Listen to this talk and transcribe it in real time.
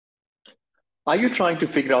Are you trying to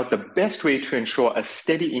figure out the best way to ensure a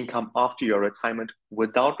steady income after your retirement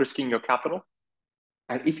without risking your capital?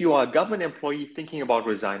 And if you are a government employee thinking about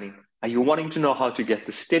resigning, are you wanting to know how to get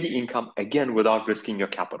the steady income again without risking your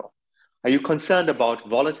capital? Are you concerned about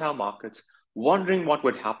volatile markets, wondering what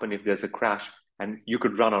would happen if there's a crash and you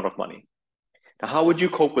could run out of money? Now, how would you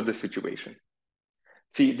cope with the situation?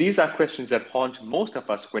 See, these are questions that haunt most of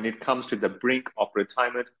us when it comes to the brink of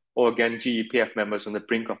retirement or again, GEPF members on the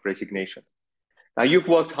brink of resignation. Now, you've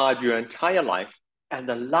worked hard your entire life, and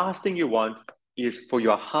the last thing you want is for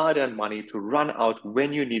your hard earned money to run out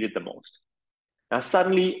when you need it the most. Now,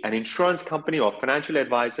 suddenly, an insurance company or financial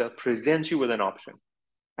advisor presents you with an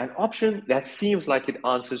option that seems like it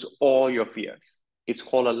answers all your fears. It's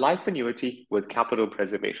called a life annuity with capital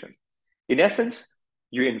preservation. In essence,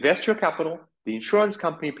 you invest your capital, the insurance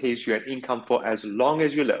company pays you an income for as long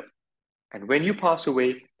as you live. And when you pass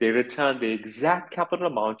away, they return the exact capital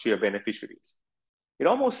amount to your beneficiaries. It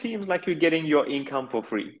almost seems like you're getting your income for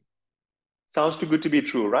free. Sounds too good to be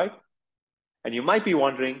true, right? And you might be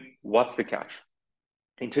wondering, what's the catch?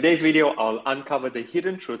 In today's video, I'll uncover the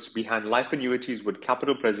hidden truths behind life annuities with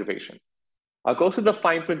capital preservation. I'll go through the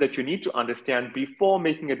fine print that you need to understand before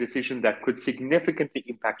making a decision that could significantly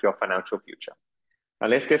impact your financial future. Now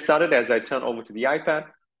let's get started. As I turn over to the iPad,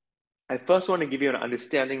 I first want to give you an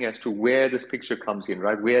understanding as to where this picture comes in,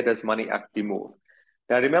 right? Where does money actually move?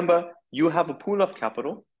 Now remember, you have a pool of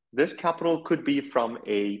capital. This capital could be from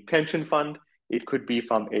a pension fund. It could be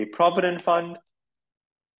from a provident fund.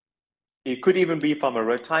 It could even be from a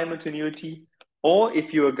retirement annuity. Or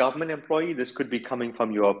if you're a government employee, this could be coming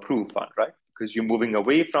from your approved fund, right? Because you're moving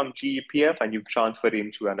away from GEPF and you've transferred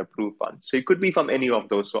into an approved fund. So it could be from any of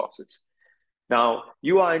those sources. Now,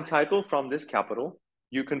 you are entitled from this capital.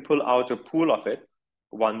 You can pull out a pool of it,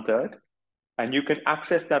 1/3, and you can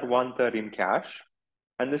access that 1/3 in cash.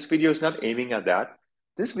 And this video is not aiming at that.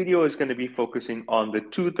 This video is going to be focusing on the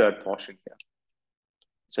 2/3 portion here.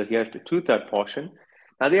 So here's the 2/3 portion.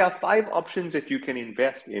 Now, there are 5 options that you can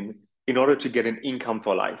invest in order to get an income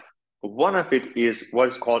for life. One of it is what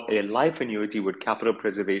is called a life annuity with capital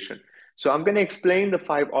preservation. So I'm going to explain the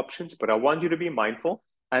 5 options, but I want you to be mindful.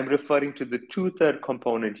 I'm referring to the 2/3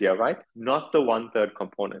 component here, right? Not the 1/3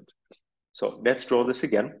 component. So let's draw this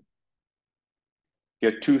again.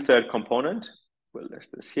 Your 2/3 component, we'll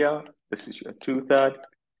list this here. This is your 2/3.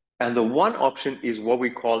 And the one option is what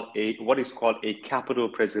is called a capital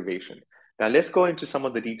preservation. Now let's go into some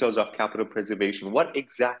of the details of capital preservation. What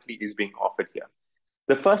exactly is being offered here?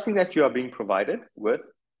 The first thing that you are being provided with,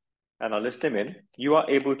 and I'll list them in, you are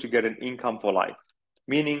able to get an income for life,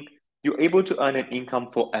 meaning you're able to earn an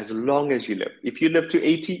income for as long as you live. If you live to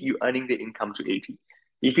 80, you're earning the income to 80.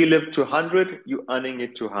 If you live to 100, you're earning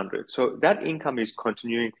it to 100. So that income is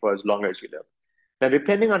continuing for as long as you live. Now,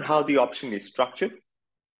 depending on how the option is structured,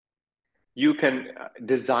 you can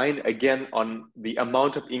design again on the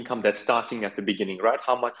amount of income that's starting at the beginning, right?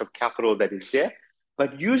 How much of capital that is there.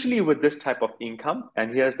 But usually with this type of income,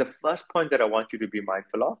 and here's the first point that I want you to be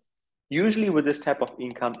mindful of, usually with this type of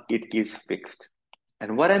income, it is fixed.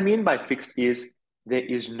 And what I mean by fixed is there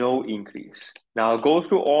is no increase. Now I'll go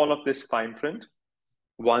through all of this fine print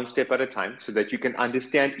one step at a time so that you can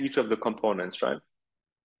understand each of the components, right?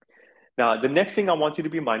 Now, the next thing I want you to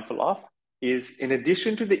be mindful of is in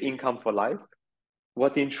addition to the income for life,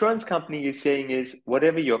 what the insurance company is saying is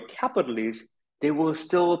whatever your capital is, they will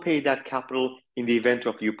still pay that capital in the event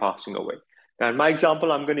of you passing away. Now, in my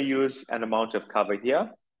example, I'm going to use an amount of cover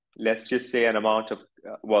here. Let's just say an amount of,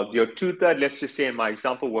 your 2/3, let's just say in my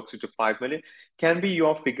example works into 5 million, can be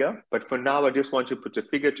your figure. But for now, I just want to put a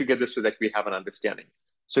figure together so that we have an understanding.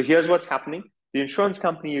 So here's what's happening. The insurance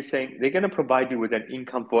company is saying they're going to provide you with an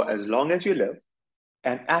income for as long as you live.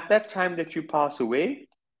 And at that time that you pass away,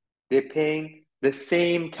 they're paying the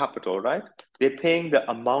same capital, right? They're paying the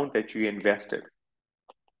amount that you invested.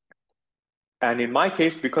 And in my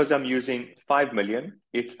case, because I'm using 5 million,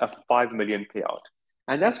 it's a 5 million payout.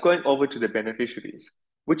 And that's going over to the beneficiaries,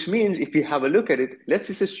 which means if you have a look at it, let's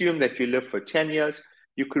just assume that you live for 10 years,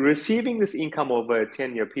 you're receiving this income over a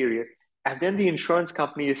 10-year period, and then the insurance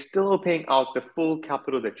company is still paying out the full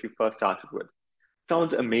capital that you first started with.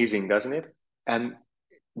 Sounds amazing, doesn't it? And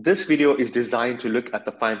this video is designed to look at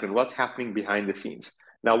the fine print, what's happening behind the scenes.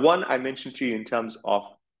 Now, one, I mentioned to you in terms of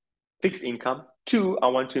fixed income. Two, I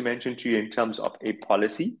want to mention to you in terms of a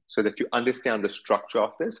policy so that you understand the structure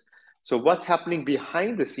of this. So what's happening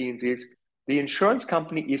behind the scenes is the insurance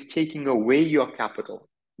company is taking away your capital.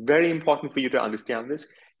 Very important for you to understand this.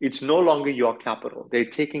 It's no longer your capital. They're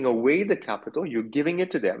taking away the capital, you're giving it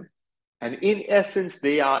to them. And in essence,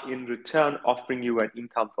 they are in return offering you an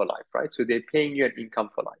income for life, right? So they're paying you an income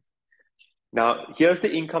for life. Now, here's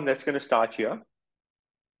the income that's going to start here.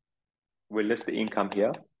 We'll list the income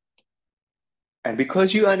here. And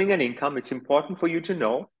because you're earning an income, it's important for you to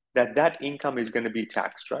know that that income is going to be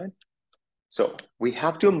taxed, right? So we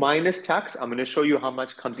have to minus tax. I'm going to show you how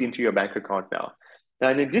much comes into your bank account now. Now,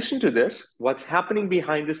 in addition to this, what's happening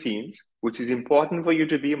behind the scenes, which is important for you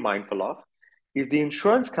to be mindful of, is the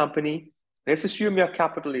insurance company. Let's assume your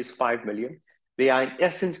capital is 5 million. They are in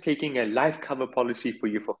essence taking a life cover policy for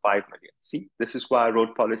you for 5 million. See, this is why I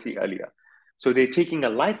wrote policy earlier. So they're taking a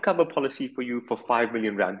life cover policy for you for 5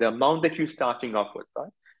 million rand, the amount that you're starting off with,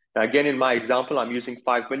 right? Now, again, in my example, I'm using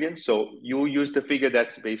 5 million. So you use the figure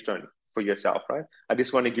that's based on for yourself, right? I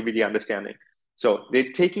just want to give you the understanding. So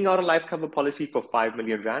they're taking out a life cover policy for 5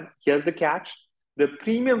 million rand. Here's the catch. The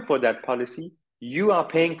premium for that policy, you are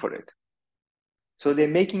paying for it. So they're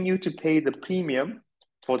making you to pay the premium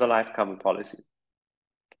for the life cover policy.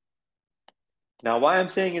 Now, why I'm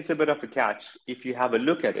saying it's a bit of a catch, if you have a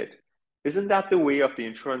look at it, isn't that the way of the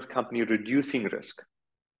insurance company reducing risk?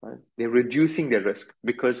 Right? They're reducing their risk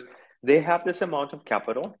because they have this amount of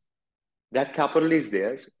capital. That capital is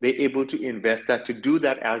theirs. They're able to invest that to do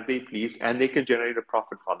that as they please, and they can generate a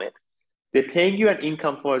profit from it. They're paying you an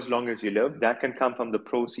income for as long as you live. That can come from the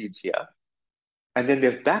proceeds here. And then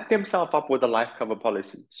they've backed themselves up with a life cover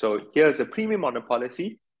policy. So here's a premium on a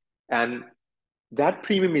policy, and that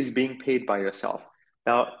premium is being paid by yourself.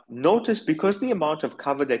 Now, notice because the amount of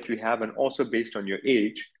cover that you have and also based on your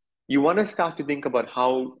age, you want to start to think about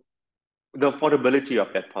how the affordability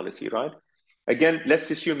of that policy, right? Again,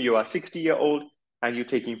 let's assume you are 60-year-old and you're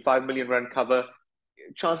taking 5 million rand cover.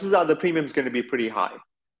 Chances are the premium is going to be pretty high.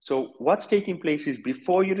 So what's taking place is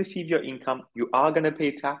before you receive your income, you are going to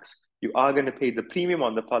pay tax. You are going to pay the premium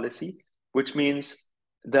on the policy, which means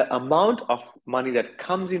the amount of money that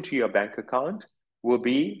comes into your bank account will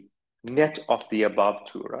be net of the above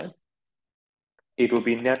two, right? It will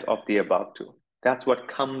be net of the above two. That's what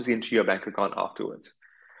comes into your bank account afterwards.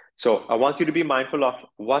 So I want you to be mindful of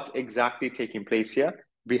what's exactly taking place here.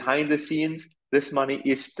 Behind the scenes, this money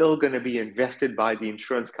is still going to be invested by the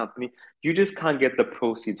insurance company. You just can't get the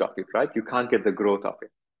proceeds of it, right? You can't get the growth of it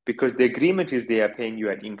because the agreement is they are paying you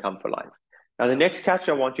an income for life. Now, the next catch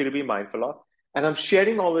I want you to be mindful of, and I'm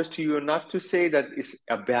sharing all this to you not to say that it's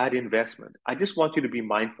a bad investment. I just want you to be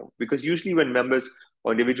mindful because usually when members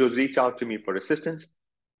or individuals reach out to me for assistance,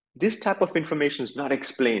 this type of information is not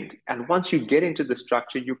explained. And once you get into the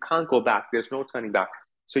structure, you can't go back. There's no turning back.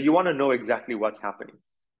 So you want to know exactly what's happening.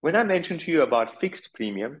 When I mentioned to you about fixed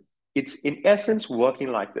premium, it's in essence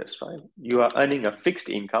working like this, right? You are earning a fixed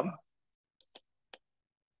income,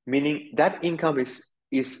 meaning that income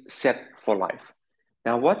is set for life.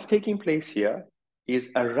 Now, what's taking place here is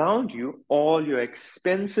around you, all your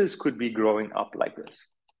expenses could be growing up like this.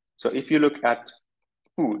 So if you look at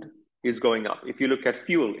food is going up. If you look at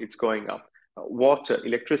fuel, it's going up. Water,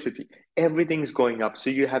 electricity, everything's going up. So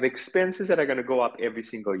you have expenses that are going to go up every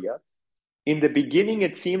single year. In the beginning,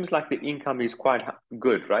 it seems like the income is quite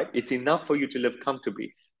good, right? It's enough for you to live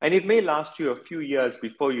comfortably. And it may last you a few years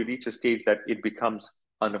before you reach a stage that it becomes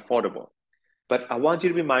unaffordable. But I want you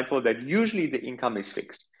to be mindful that usually the income is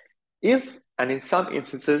fixed. If, and in some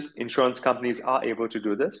instances, insurance companies are able to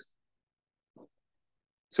do this,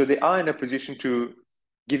 so they are in a position to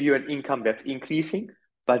give you an income that's increasing,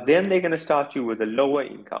 but then they're going to start you with a lower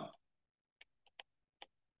income.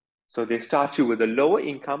 So they start you with a lower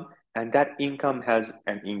income, and that income has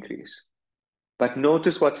an increase. But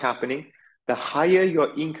notice what's happening. The higher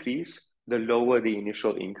your increase, the lower the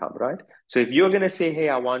initial income, right? So if you're going to say, hey,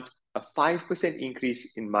 I want a 5%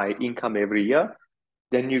 increase in my income every year,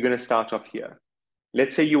 then you're going to start off here.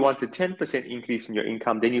 Let's say you want a 10% increase in your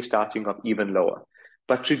income, then you're starting off even lower.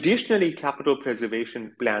 But traditionally, capital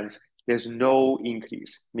preservation plans, there's no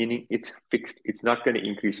increase, meaning it's fixed. It's not going to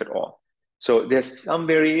increase at all. So there's some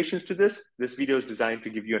variations to this. This video is designed to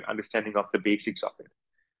give you an understanding of the basics of it.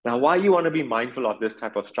 Now, why you want to be mindful of this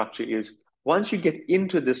type of structure is once you get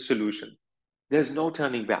into this solution, there's no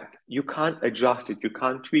turning back. You can't adjust it. You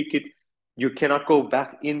can't tweak it. You cannot go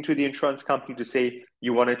back into the insurance company to say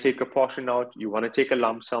you want to take a portion out, you want to take a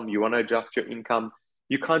lump sum, you want to adjust your income.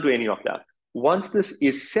 You can't do any of that. Once this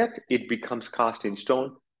is set, it becomes cast in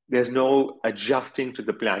stone. There's no adjusting to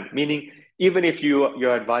the plan, meaning even if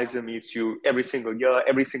your advisor meets you every single year,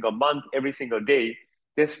 every single month, every single day,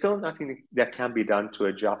 there's still nothing that can be done to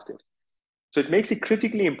adjust it. So it makes it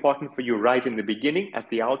critically important for you right in the beginning, at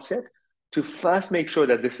the outset, to first make sure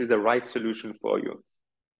that this is the right solution for you.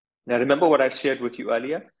 Now, remember what I shared with you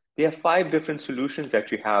earlier? There are 5 different solutions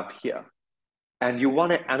that you have here. And you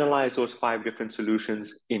want to analyze those 5 different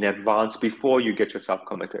solutions in advance before you get yourself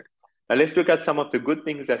committed. Now let's look at some of the good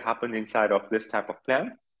things that happen inside of this type of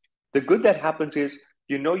plan. The good that happens is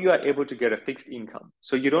you are able to get a fixed income.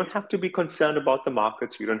 So you don't have to be concerned about the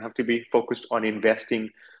markets. You don't have to be focused on investing,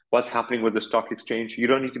 what's happening with the stock exchange. You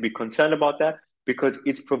don't need to be concerned about that because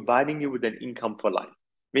it's providing you with an income for life.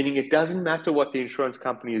 Meaning it doesn't matter what the insurance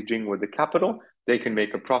company is doing with the capital. They can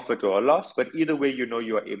make a profit or a loss, but either way,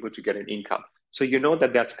 you are able to get an income. So you know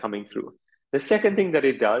that that's coming through. The second thing that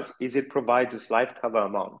it does is it provides this life cover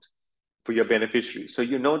amount for your beneficiary. So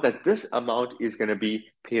you know that this amount is going to be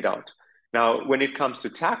paid out. Now, when it comes to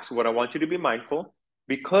tax, what I want you to be mindful,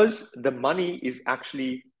 because the money is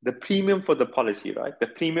actually the premium for the policy, right? The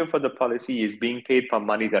premium for the policy is being paid from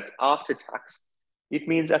money that's after tax. It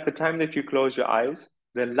means at the time that you close your eyes,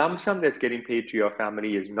 the lump sum that's getting paid to your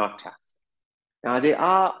family is not taxed. Now, there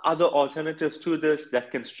are other alternatives to this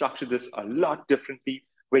that can structure this a lot differently,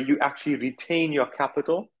 where you actually retain your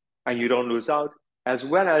capital and you don't lose out, as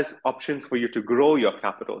well as options for you to grow your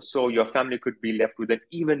capital. So your family could be left with an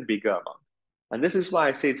even bigger amount. And this is why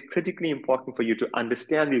I say it's critically important for you to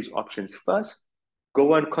understand these options first.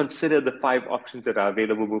 Go and consider the 5 options that are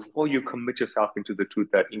available before you commit yourself into the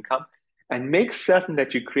two-third income, and make certain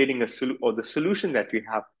that you're creating the solution that you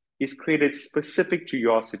have is created specific to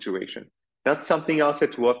your situation. Not something else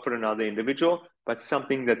that's worked for another individual, but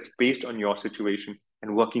something that's based on your situation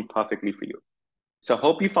and working perfectly for you. So I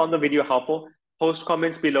hope you found the video helpful. Post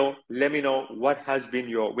comments below. Let me know what has been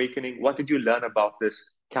your awakening. What did you learn about this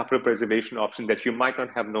capital preservation option that you might not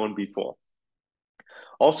have known before?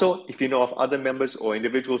 Also, if you know of other members or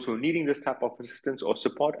individuals who are needing this type of assistance or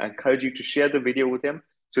support, I encourage you to share the video with them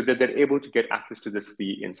so that they're able to get access to this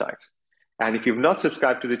free insights. And if you've not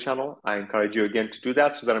subscribed to the channel, I encourage you again to do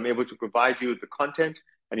that so that I'm able to provide you the content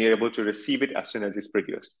and you're able to receive it as soon as it's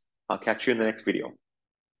produced. I'll catch you in the next video.